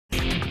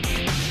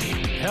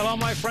Hello,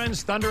 my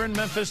friends. Thunder in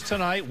Memphis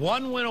tonight.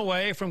 One win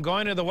away from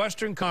going to the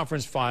Western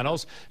Conference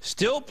Finals.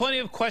 Still plenty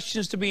of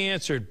questions to be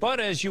answered. But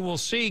as you will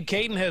see,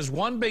 Caden has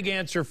one big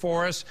answer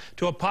for us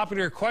to a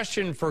popular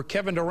question for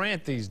Kevin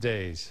Durant these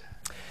days.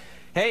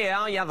 Hey,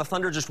 Al. Yeah, the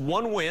Thunder just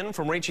one win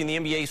from reaching the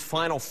NBA's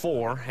Final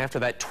Four after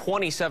that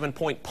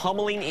 27-point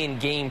pummeling in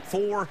Game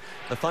 4.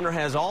 The Thunder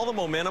has all the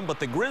momentum, but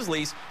the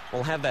Grizzlies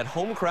will have that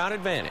home crowd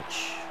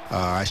advantage.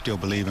 I still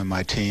believe in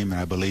my team,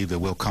 and I believe that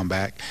we'll come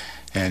back.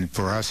 And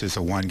for us, it's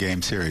a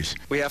one-game series.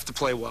 We have to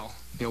play well.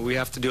 You know, we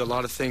have to do a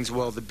lot of things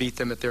well to beat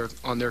them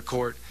on their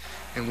court,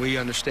 and we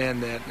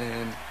understand that,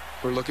 and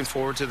we're looking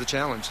forward to the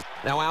challenge.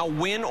 Now, Al,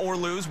 win or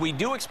lose, we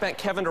do expect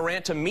Kevin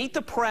Durant to meet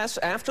the press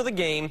after the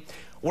game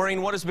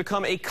wearing what has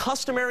become a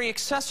customary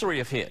accessory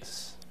of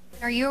his.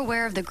 Are you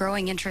aware of the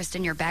growing interest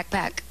in your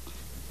backpack?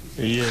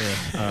 Yeah,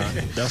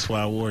 that's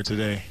why I wore it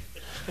today.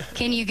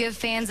 Can you give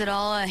fans at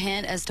all a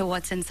hint as to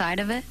what's inside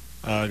of it?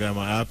 I got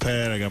my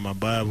iPad, I got my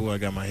Bible, I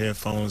got my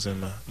headphones,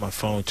 and my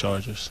phone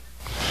chargers.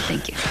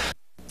 Thank you.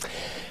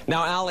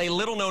 Now, Al, a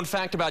little-known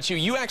fact about you.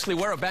 You actually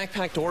wear a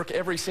backpack to work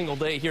every single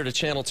day here to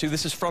Channel 2.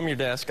 This is from your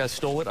desk. I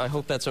stole it. I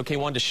hope that's okay.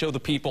 Wanted to show the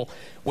people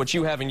what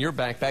you have in your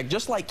backpack.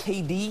 Just like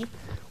KD,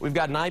 we've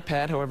got an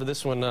iPad. However,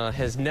 this one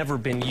has never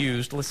been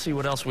used. Let's see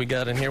what else we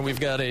got in here. We've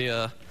got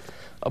a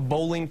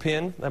bowling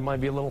pin. That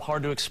might be a little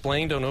hard to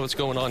explain. Don't know what's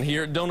going on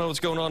here. Don't know what's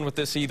going on with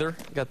this either.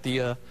 Got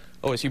the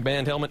OSU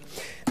band helmet.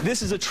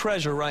 This is a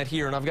treasure right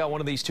here, and I've got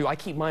one of these too. I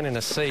keep mine in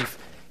a safe.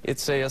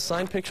 It's a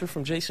signed picture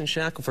from Jason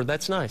Shackelford.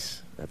 That's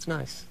nice. That's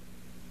nice.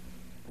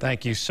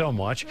 Thank you so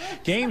much.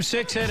 Game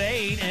 6 at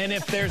 8, and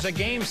if there's a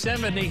Game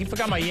 7, he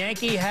forgot my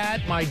Yankee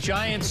hat, my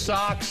Giant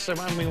socks.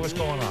 I mean, what's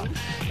going on?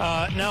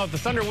 Now, if the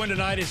Thunder win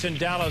tonight, it's in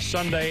Dallas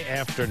Sunday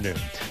afternoon.